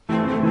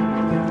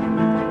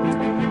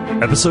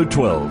Episode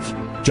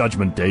 12,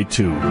 Judgment Day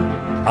 2,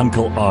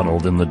 Uncle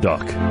Arnold in the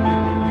dock.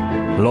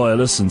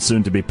 Loyalist and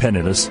soon-to-be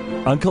penniless,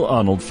 Uncle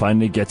Arnold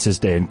finally gets his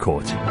day in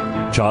court.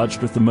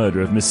 Charged with the murder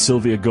of Miss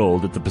Sylvia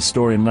Gold at the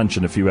Pastorian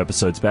luncheon a few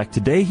episodes back,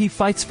 today he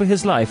fights for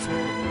his life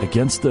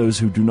against those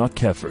who do not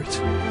care for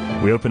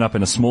it. We open up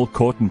in a small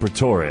court in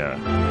Pretoria.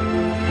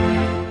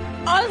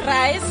 All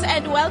rise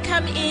and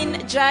welcome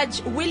in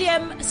Judge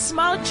William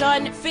Small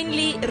John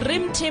Finley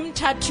Rim Tim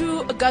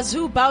Tattoo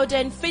Gazoo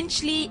Bowden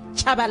Finchley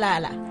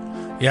Chabalala.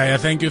 Yeah,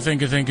 thank you.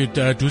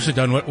 Do sit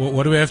down.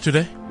 What do we have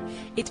today?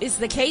 It is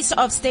the case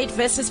of State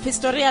versus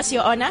Pistorius,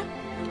 Your Honor.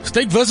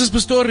 State versus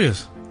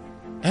Pistorius?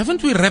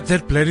 Haven't we wrapped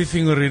that bloody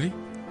thing already?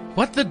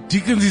 What the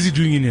dickens is he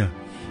doing in here?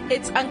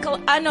 It's Uncle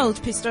Arnold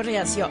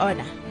Pistorius, Your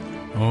Honor.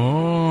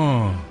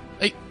 Oh.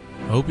 Hey,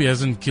 hope he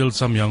hasn't killed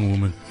some young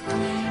woman.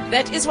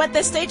 That is what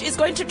the state is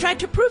going to try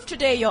to prove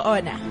today, Your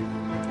Honor.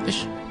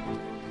 Ish.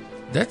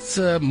 That's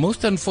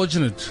most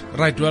unfortunate.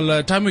 Right,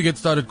 well, time we get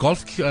started.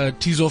 Golf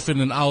tees off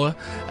in an hour,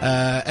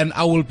 and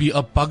I will be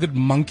a buggered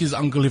monkey's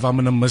uncle if I'm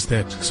going to miss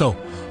that. So,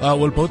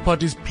 will both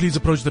parties please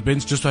approach the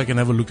bench just so I can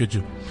have a look at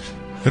you?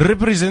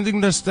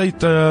 Representing the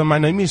state, my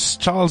name is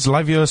Charles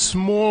Livier,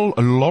 small,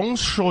 long,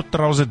 short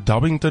trouser,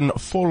 Dubbington,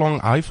 forlong,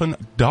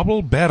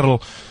 double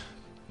barrel,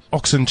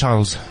 Oxen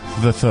Charles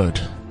the Third.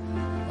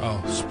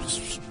 Oh,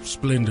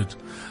 splendid.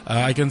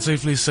 I can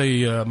safely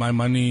say my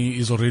money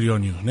is already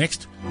on you.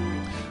 Next.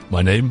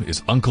 My name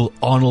is Uncle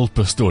Arnold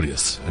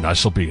Pistorius, and I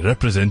shall be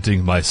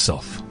representing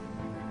myself.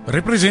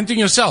 Representing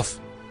yourself?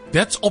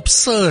 That's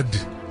absurd.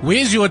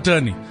 Where's your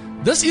attorney?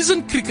 This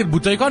isn't cricket,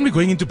 Buta. You can't be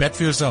going into bat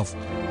for yourself.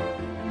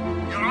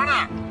 Your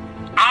Honor,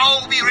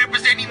 I'll be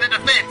representing the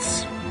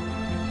defense.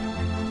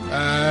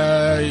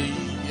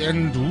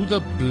 And who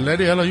the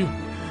bloody hell are you?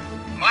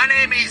 My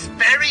name is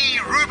Barry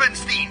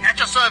Rubenstein, at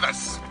your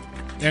service.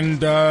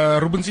 And,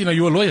 Rubenstein, are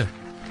you a lawyer?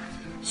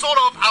 Sort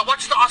of. I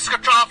watched the Oscar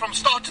trial from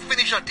start to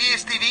finish on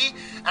DSTV,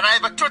 and I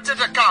have a Twitter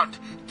account,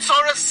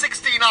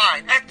 Tsoras69,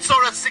 at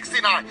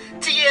Tsoras69,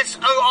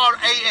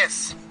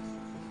 Tsoras.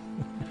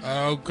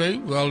 Okay,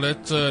 well,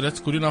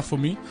 that's good enough for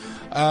me.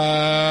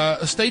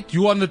 State,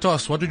 you on the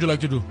toss. What would you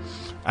like to do?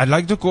 I'd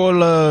like to call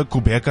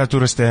Kubeka to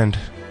the stand.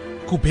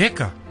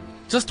 Kubeka?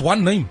 Just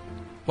one name.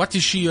 What,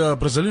 is she a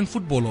Brazilian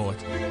footballer or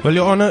what? Well,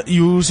 Your Honor,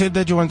 you said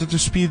that you wanted to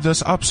speed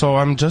this up, so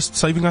I'm just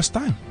saving us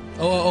time.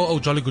 Oh,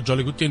 jolly good.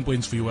 10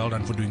 points for you. Well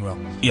done for doing well.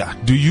 Yeah,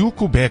 do you,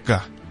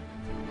 Kubeka,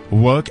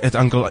 work at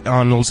Uncle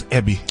Arnold's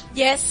Abbey?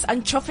 Yes,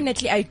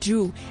 unfortunately I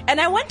do. And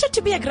I wanted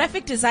to be a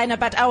graphic designer,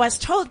 but I was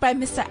told by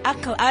Mr.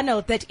 Uncle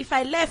Arnold that if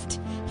I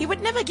left, he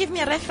would never give me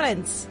a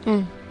reference.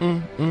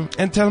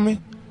 And tell me,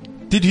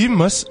 did he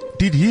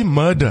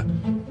murder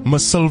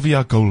Miss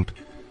Sylvia Gold?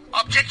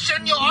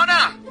 Objection, Your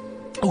Honor.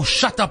 Oh,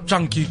 shut up,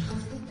 Chunky.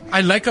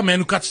 I like a man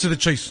who cuts to the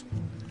chase.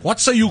 What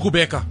say you,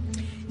 Kubeka?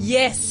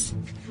 Yes,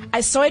 I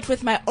saw it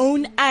with my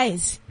own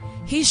eyes.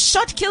 He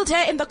killed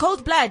her in the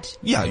cold blood.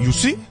 Yeah, you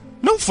see?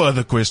 No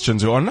further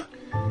questions, Your Honor.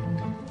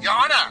 Your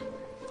Honor,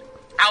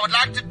 I would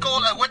like to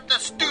call a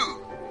witness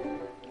too.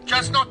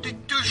 Just not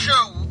to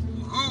show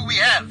who we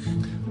have.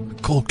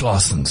 Call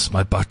Claessens,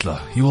 my butler.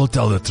 He will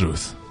tell the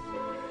truth.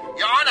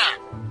 Your Honor,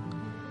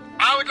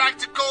 I would like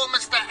to call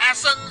Mr.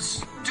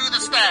 Assens to the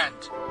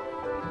stand.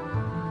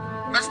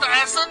 Mr.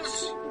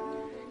 Assens,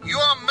 you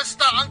are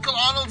Mr. Uncle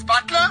Arnold's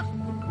butler?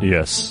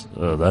 Yes,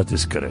 that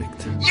is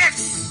correct.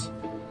 Yes!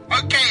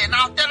 Okay, and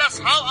now tell us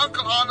how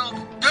Uncle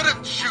Arnold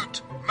didn't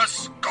shoot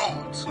Miss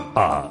Gold.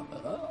 I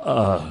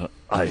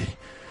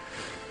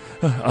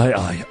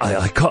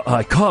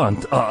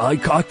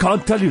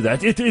can't tell you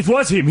that. It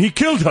was him. He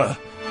killed her.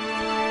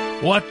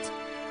 What?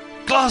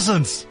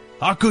 Claessens!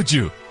 How could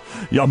you?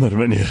 Jammer,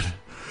 meneer.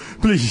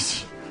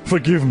 Please,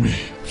 forgive me.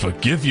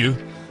 Forgive you?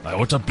 I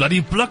ought to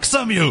bloody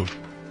bliksem you!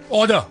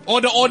 Order!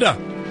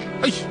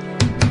 Ay.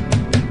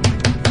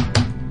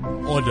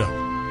 Order.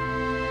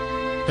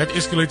 That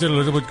escalated a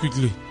little bit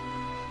quickly.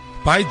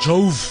 By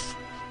Jove.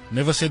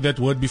 Never said that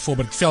word before,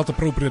 but it felt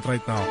appropriate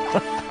right now.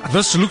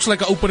 This looks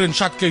like an open and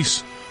shut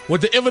case.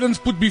 With the evidence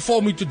put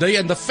before me today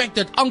and the fact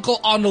that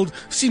Uncle Arnold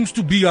seems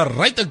to be a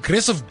right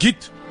aggressive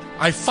git,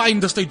 I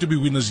find the state to be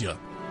winners here.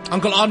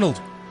 Uncle Arnold,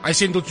 I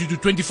sentence you to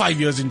 25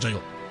 years in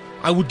jail.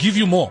 I would give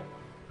you more,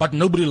 but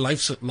nobody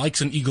likes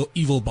an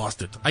evil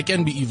bastard. I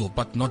can be evil,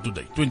 but not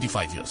today.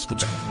 25 years.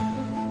 Good.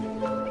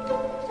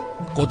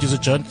 Court is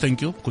adjourned.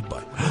 Thank you.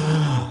 Goodbye.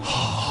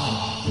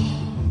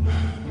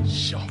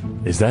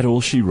 Is that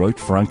all she wrote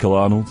for Uncle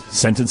Arnold?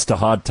 Sentenced to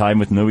hard time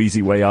with no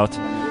easy way out?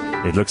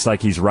 It looks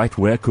like he's right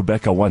where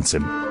Kubeka wants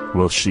him.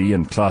 Will she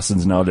and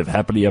Claessens now live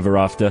happily ever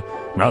after,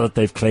 now that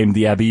they've claimed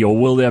the Abbey, or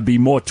will there be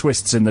more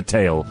twists in the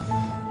tale?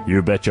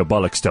 You bet your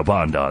bollocks to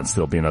barn dance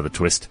there'll be another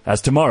twist,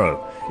 as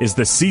tomorrow is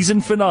the season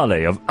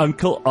finale of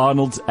Uncle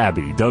Arnold's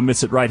Abbey. Don't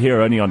miss it right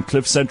here, only on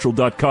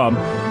CliffCentral.com,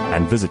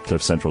 and visit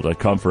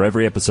CliffCentral.com for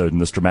every episode in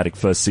this dramatic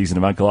first season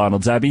of Uncle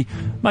Arnold's Abbey.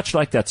 Much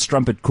like that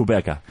strumpet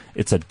Kubeka,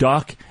 it's a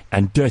dark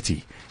and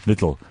dirty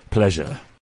little pleasure.